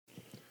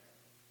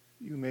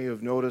You may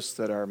have noticed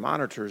that our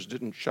monitors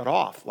didn't shut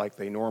off like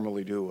they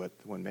normally do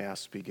when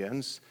Mass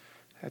begins.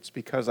 That's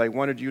because I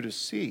wanted you to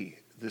see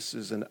this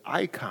is an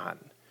icon.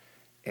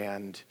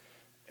 And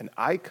an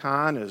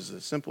icon is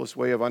the simplest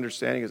way of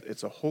understanding it.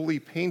 It's a holy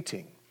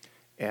painting.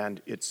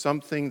 And it's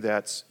something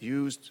that's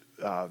used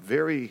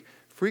very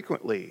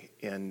frequently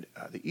in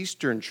the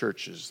Eastern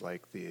churches,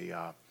 like the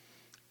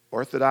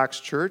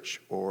Orthodox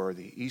Church or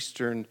the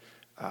Eastern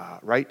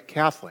Rite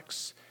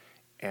Catholics.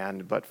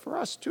 But for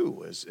us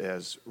too,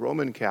 as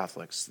Roman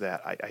Catholics,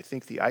 that I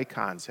think the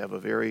icons have a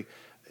very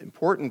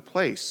important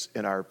place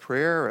in our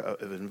prayer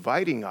of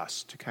inviting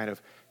us to kind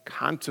of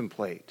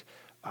contemplate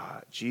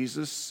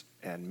Jesus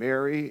and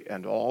Mary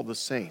and all the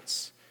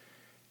saints.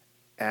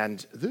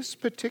 And this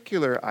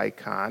particular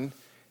icon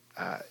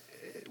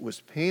was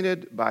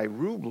painted by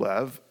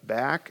Rublev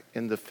back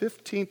in the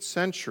 15th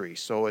century,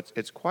 so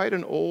it's quite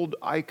an old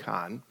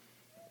icon,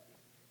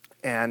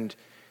 and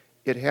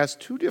it has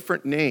two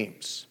different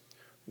names.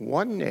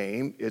 One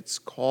name, it's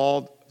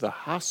called the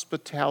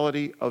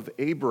Hospitality of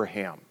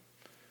Abraham.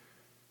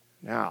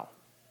 Now,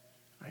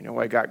 I know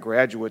I got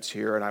graduates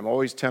here, and I'm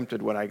always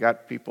tempted when I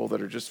got people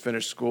that are just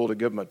finished school to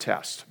give them a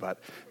test, but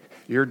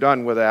you're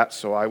done with that,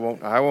 so I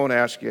won't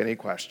ask you any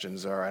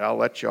questions, all right? I'll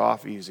let you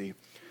off easy.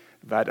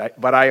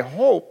 But I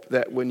hope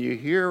that when you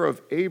hear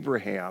of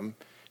Abraham,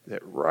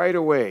 that right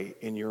away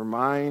in your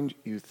mind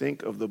you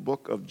think of the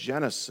book of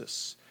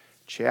Genesis,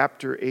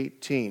 chapter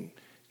 18,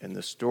 and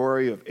the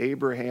story of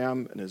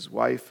Abraham and his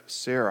wife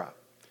Sarah.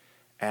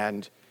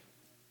 And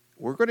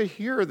we're going to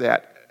hear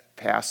that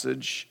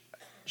passage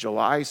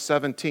July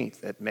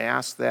 17th at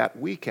Mass that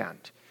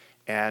weekend.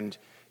 And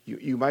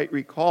you might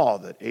recall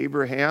that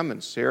Abraham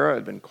and Sarah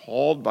had been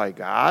called by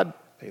God.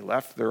 They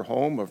left their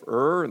home of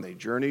Ur and they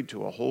journeyed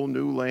to a whole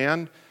new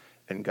land.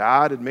 And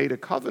God had made a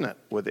covenant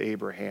with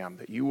Abraham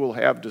that you will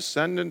have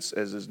descendants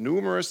as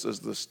numerous as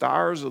the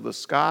stars of the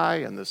sky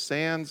and the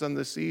sands on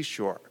the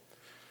seashore.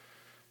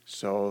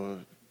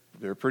 So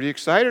they're pretty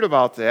excited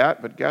about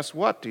that, but guess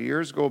what? 2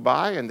 years go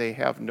by and they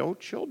have no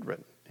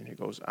children. And it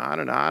goes on,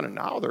 and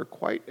now they're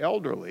quite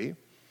elderly.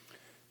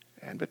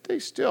 But they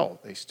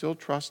still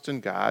trust in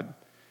God.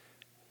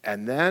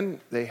 And then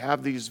they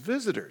have these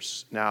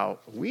visitors. Now,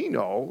 we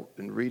know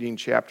in reading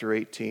chapter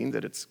 18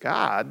 that it's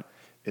God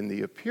in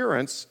the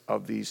appearance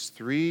of these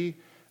three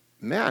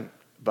men.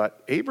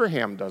 But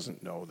Abraham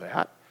doesn't know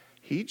that.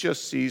 He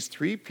just sees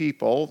three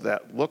people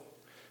that look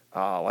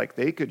like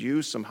they could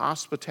use some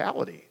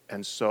hospitality.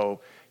 And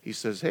so he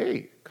says,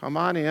 hey, come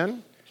on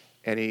in.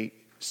 And he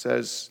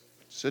says,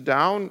 sit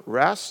down,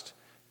 rest,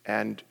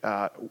 and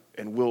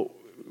we'll,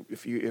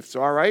 if it's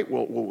all right,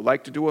 we'll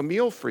like to do a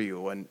meal for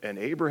you. And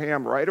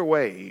Abraham right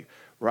away, he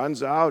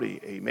runs out,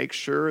 he makes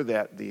sure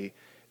that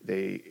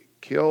they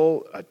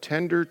kill a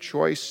tender,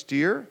 choice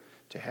steer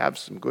to have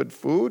some good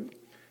food.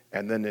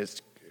 And then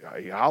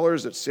he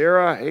hollers at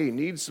Sarah, hey, he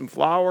needs some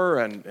flour,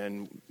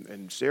 and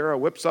Sarah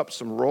whips up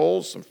some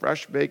rolls, some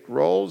fresh-baked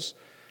rolls.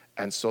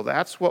 And so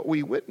that's what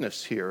we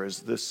witness here, is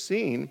this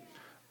scene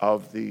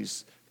of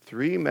these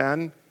three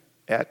men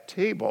at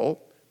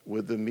table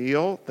with the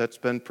meal that's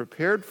been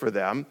prepared for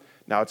them.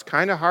 Now, it's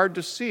kind of hard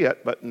to see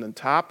it, but in the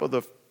top of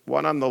the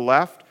one on the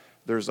left,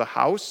 there's a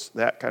house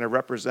that kind of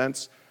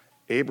represents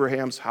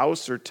Abraham's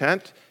house or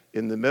tent.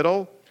 In the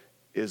middle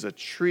is a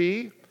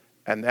tree,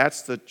 and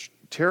that's the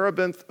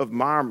terebinth of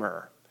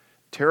Mamre.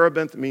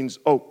 Terebinth means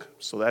oak,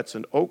 so that's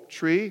an oak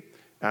tree.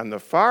 On the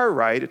far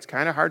right, it's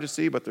kind of hard to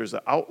see, but there's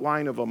an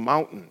outline of a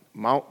mountain.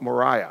 Mount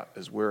Moriah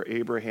is where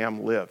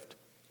Abraham lived.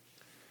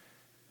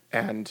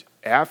 And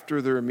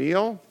after their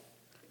meal,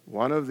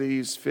 one of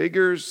these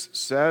figures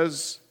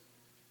says,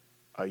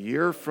 a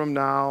year from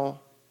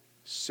now,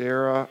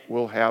 Sarah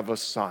will have a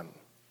son.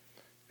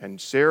 And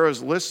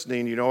Sarah's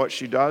listening. You know what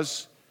she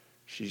does?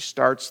 She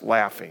starts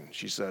laughing.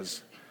 She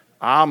says,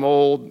 I'm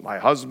old, my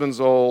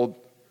husband's old,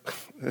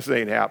 this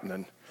ain't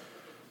happening.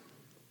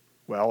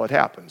 Well, it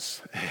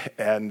happens.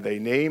 And they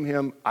name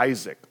him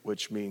Isaac,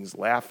 which means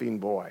laughing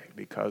boy,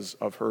 because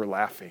of her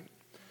laughing.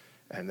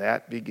 And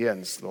that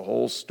begins the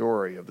whole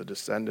story of the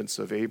descendants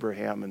of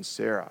Abraham and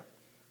Sarah.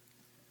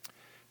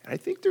 And I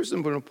think there's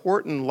an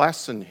important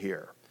lesson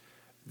here,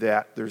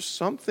 that there's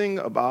something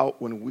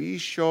about when we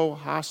show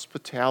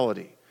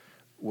hospitality,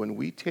 when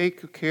we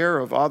take care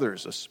of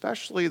others,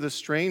 especially the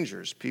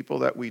strangers, people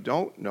that we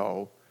don't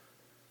know,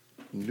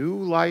 new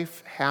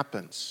life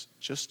happens,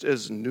 just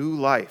as new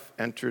life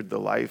entered the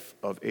life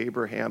of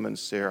Abraham and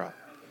Sarah.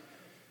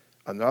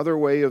 Another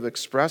way of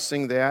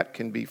expressing that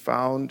can be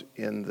found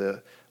in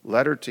the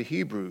letter to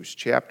Hebrews,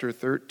 chapter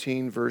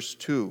 13, verse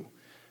 2.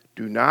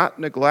 Do not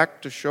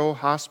neglect to show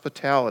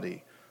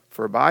hospitality,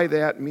 for by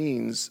that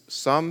means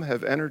some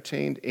have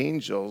entertained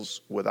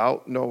angels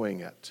without knowing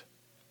it.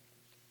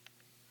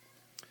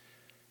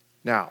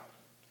 Now,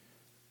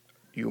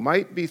 you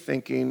might be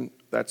thinking,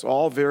 that's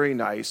all very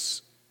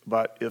nice,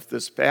 but if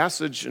this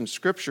passage in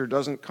Scripture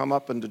doesn't come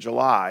up into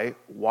July,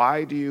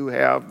 why do you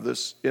have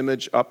this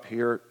image up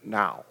here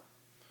now?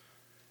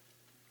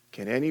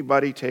 Can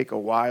anybody take a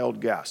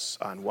wild guess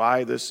on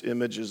why this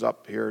image is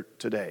up here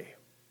today?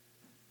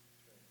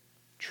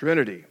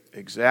 Trinity,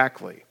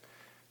 exactly.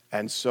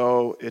 And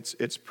so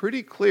it's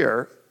pretty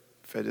clear,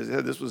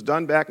 this was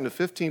done back in the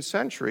 15th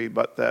century,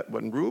 but that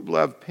when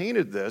Rublev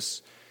painted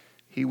this,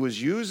 he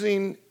was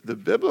using the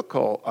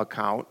biblical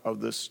account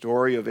of the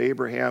story of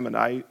Abraham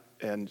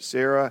and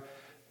Sarah,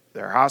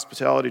 their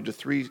hospitality to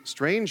three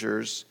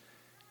strangers,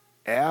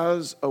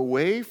 as a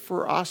way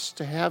for us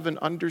to have an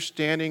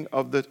understanding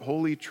of the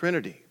Holy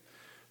Trinity.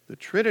 The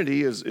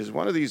Trinity is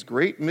one of these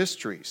great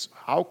mysteries.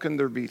 How can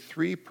there be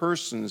three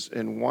persons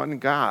in one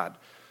God?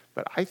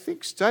 But I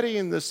think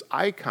studying this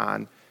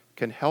icon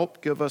can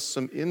help give us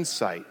some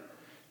insight.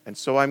 And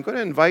so I'm going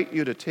to invite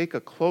you to take a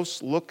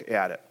close look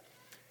at it.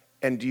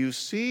 And do you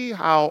see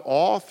how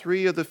all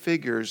three of the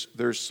figures,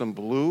 there's some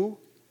blue?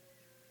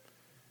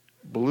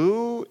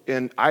 Blue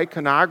in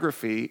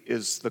iconography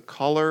is the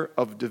color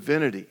of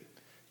divinity.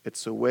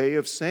 It's a way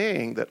of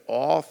saying that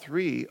all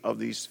three of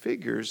these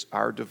figures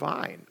are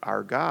divine,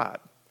 are God.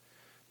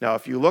 Now,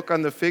 if you look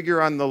on the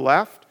figure on the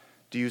left,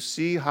 do you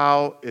see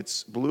how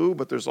it's blue,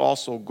 but there's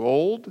also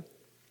gold?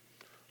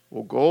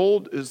 Well,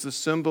 gold is the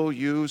symbol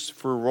used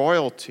for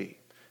royalty.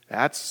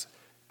 That's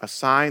a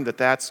sign that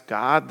that's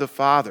God the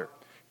Father.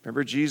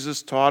 Remember,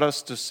 Jesus taught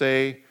us to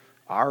say,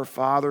 "Our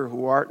Father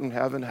who art in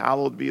heaven,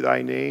 hallowed be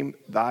thy name,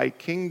 thy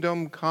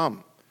kingdom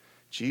come."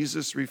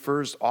 Jesus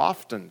refers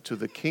often to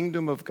the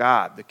kingdom of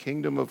God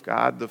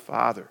the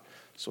Father.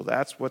 So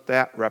that's what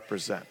that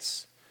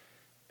represents.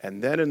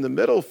 And then in the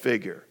middle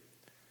figure,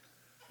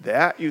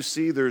 that you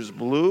see there's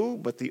blue,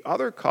 but the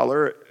other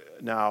color,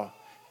 now,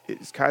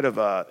 it's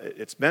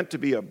it's meant to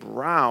be a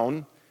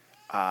brown.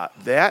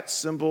 That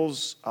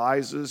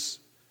symbolizes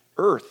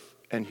earth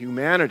and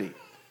humanity.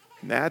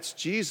 And that's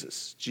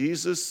Jesus.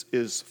 Jesus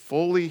is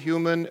fully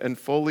human and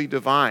fully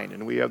divine.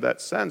 And we have that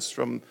sense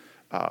from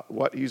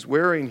what he's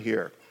wearing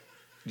here.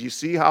 Do you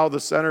see how the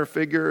center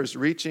figure is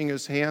reaching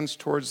his hands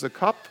towards the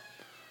cup?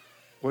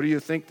 What do you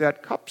think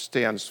that cup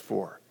stands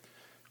for?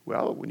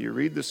 Well, when you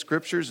read the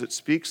scriptures, it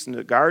speaks in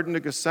the Garden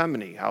of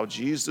Gethsemane how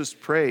Jesus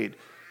prayed,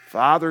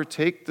 "Father,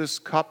 take this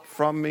cup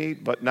from me,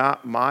 but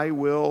not my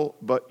will,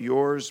 but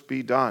yours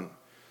be done."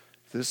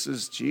 This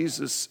is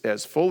Jesus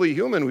as fully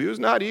human. He was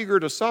not eager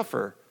to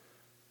suffer,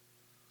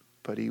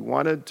 but he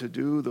wanted to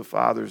do the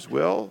Father's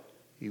will.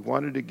 He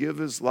wanted to give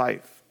his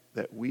life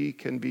that we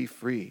can be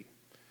free.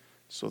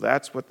 So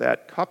that's what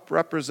that cup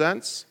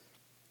represents.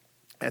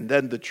 And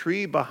then the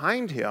tree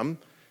behind him,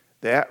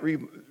 that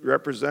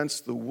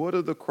represents the wood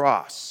of the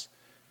cross.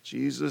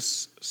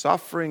 Jesus'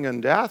 suffering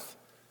and death,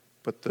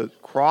 but the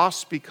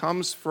cross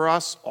becomes for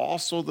us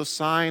also the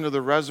sign of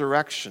the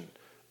resurrection,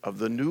 of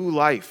the new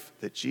life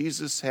that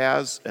Jesus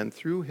has, and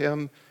through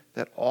him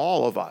that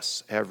all of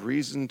us have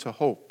reason to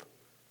hope.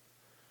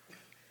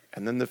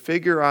 And then the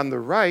figure on the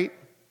right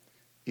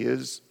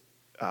is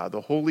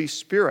the Holy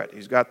Spirit.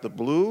 He's got the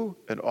blue,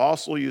 and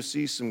also you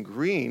see some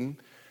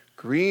green.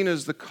 Green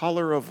is the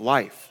color of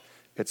life.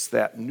 It's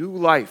that new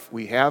life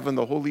we have in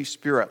the Holy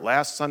Spirit.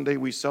 Last Sunday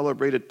we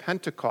celebrated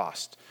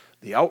Pentecost,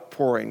 the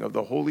outpouring of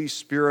the Holy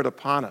Spirit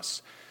upon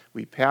us.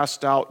 We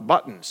passed out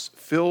buttons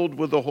filled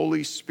with the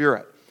Holy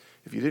Spirit.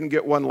 If you didn't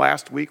get one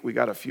last week, we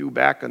got a few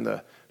back in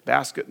the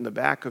basket in the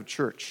back of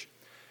church.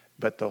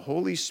 But the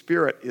Holy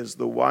Spirit is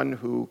the one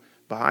who,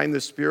 behind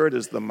the Spirit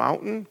is the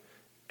mountain,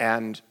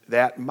 and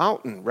that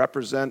mountain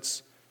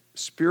represents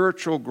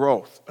spiritual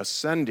growth,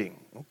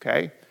 ascending,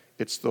 okay?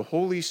 It's the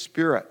Holy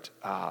Spirit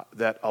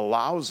that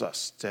allows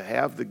us to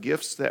have the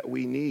gifts that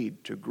we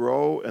need to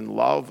grow in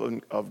love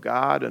of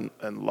God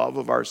and love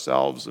of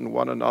ourselves and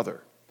one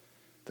another,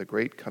 the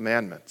great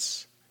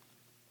commandments.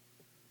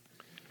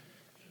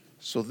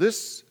 So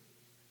this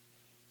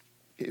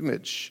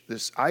image,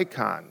 this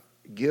icon,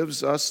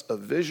 gives us a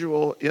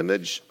visual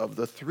image of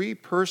the three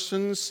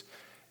persons.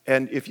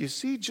 And if you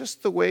see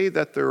just the way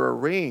that they're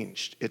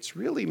arranged, it's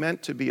really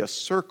meant to be a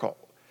circle.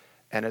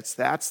 And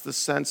that's the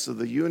sense of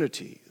the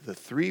unity, the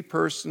three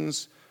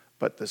persons,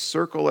 but the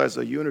circle as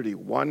a unity,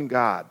 one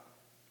God.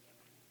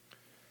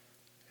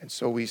 And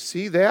so we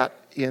see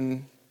that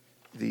in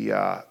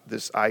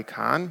this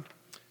icon.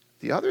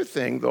 The other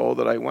thing, though,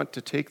 that I want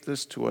to take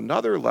this to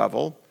another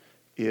level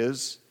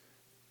is,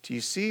 do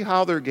you see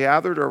how they're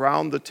gathered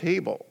around the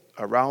table,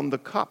 around the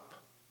cup?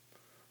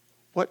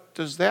 What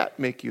does that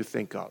make you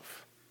think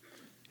of?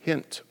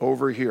 Hint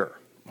over here,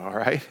 all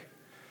right?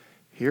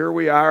 Here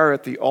we are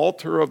at the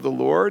altar of the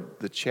Lord.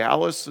 The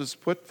chalice is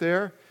put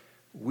there.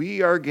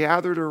 We are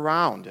gathered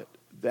around it.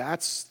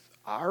 That's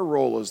our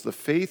role as the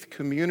faith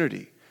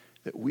community,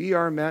 that we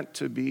are meant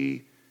to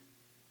be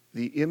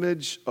the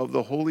image of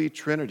the Holy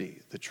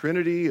Trinity. The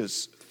Trinity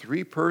is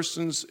three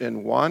persons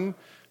in one.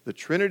 The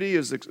Trinity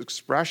is the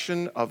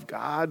expression of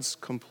God's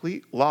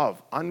complete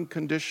love,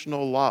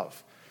 unconditional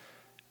love.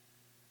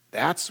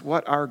 That's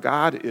what our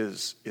God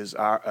is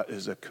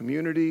a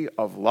community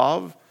of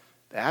love.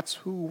 That's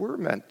who we're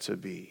meant to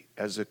be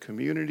as a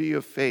community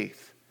of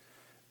faith,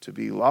 to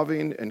be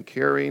loving and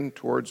caring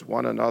towards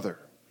one another.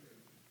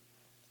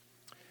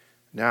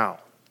 Now,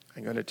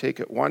 I'm going to take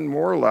it one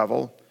more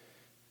level.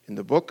 In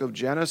the book of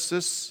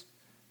Genesis,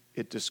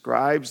 it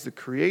describes the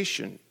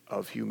creation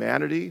of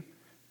humanity,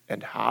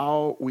 and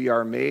how we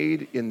are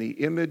made in the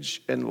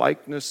image and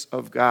likeness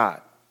of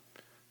God.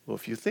 Well,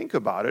 if you think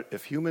about it,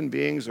 if human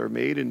beings are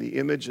made in the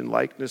image and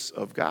likeness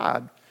of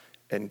God,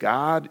 and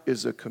God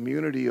is a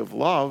community of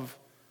love,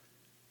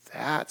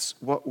 that's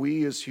what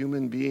we as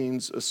human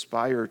beings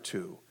aspire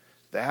to.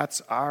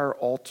 That's our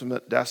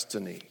ultimate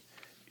destiny,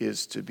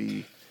 is to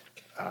be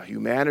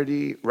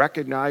humanity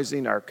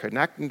recognizing our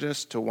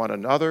connectedness to one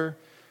another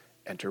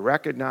and to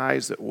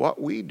recognize that what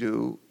we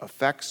do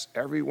affects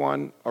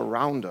everyone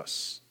around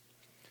us.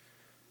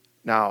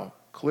 Now,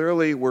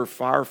 clearly we're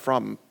far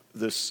from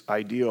this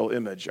ideal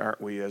image,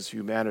 aren't we, as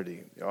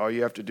humanity? All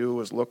you have to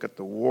do is look at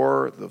the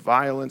war, the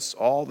violence,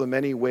 all the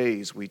many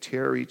ways we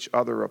tear each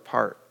other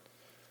apart.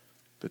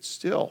 But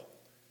still,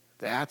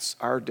 that's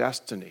our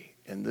destiny.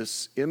 And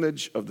this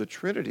image of the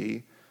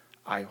Trinity,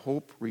 I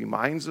hope,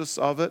 reminds us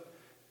of it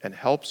and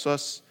helps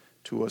us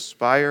to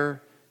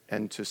aspire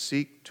and to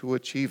seek to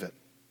achieve it.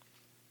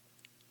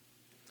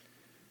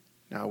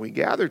 Now, we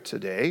gather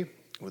today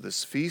with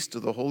this feast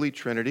of the Holy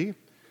Trinity.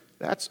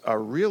 That's a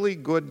really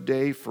good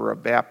day for a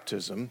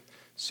baptism.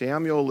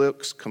 Samuel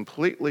looks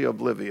completely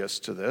oblivious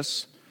to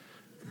this.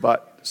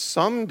 But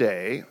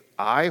someday,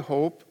 I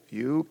hope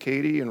you,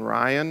 Katie and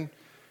Ryan,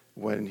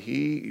 when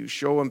you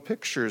show him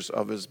pictures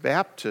of his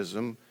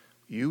baptism,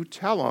 you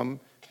tell him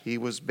he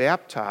was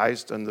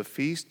baptized on the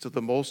feast of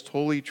the Most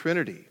Holy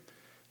Trinity.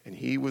 And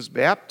he was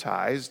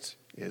baptized,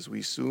 as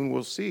we soon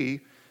will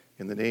see,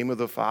 in the name of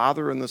the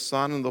Father and the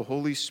Son and the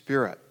Holy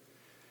Spirit.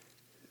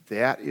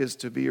 That is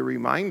to be a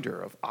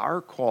reminder of our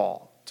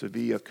call to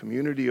be a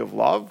community of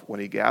love when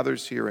he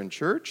gathers here in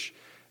church,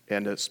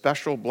 and a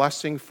special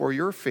blessing for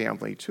your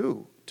family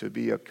too, to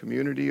be a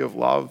community of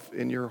love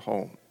in your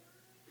home.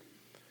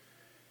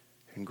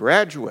 And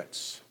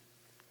graduates,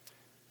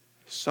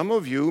 some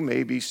of you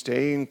may be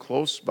staying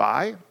close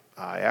by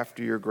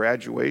after your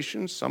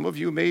graduation. Some of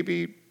you may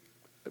be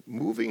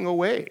moving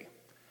away.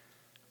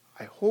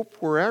 I hope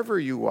wherever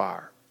you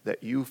are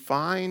that you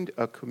find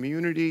a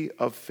community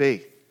of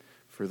faith.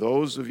 For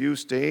those of you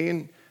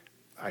staying,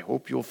 I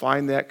hope you'll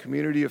find that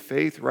community of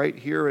faith right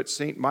here at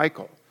St.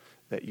 Michael,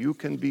 that you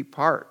can be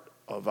part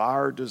of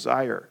our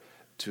desire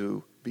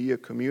to be a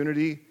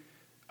community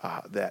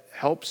that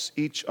helps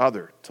each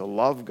other to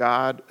love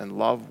God and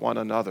love one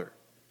another.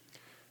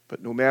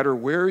 But no matter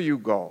where you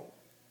go,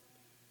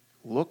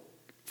 look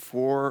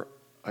for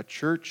a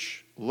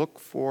church, look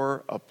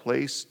for a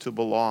place to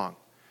belong,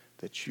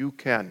 that you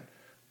can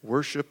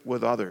worship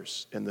with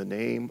others in the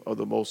name of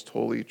the Most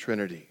Holy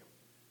Trinity.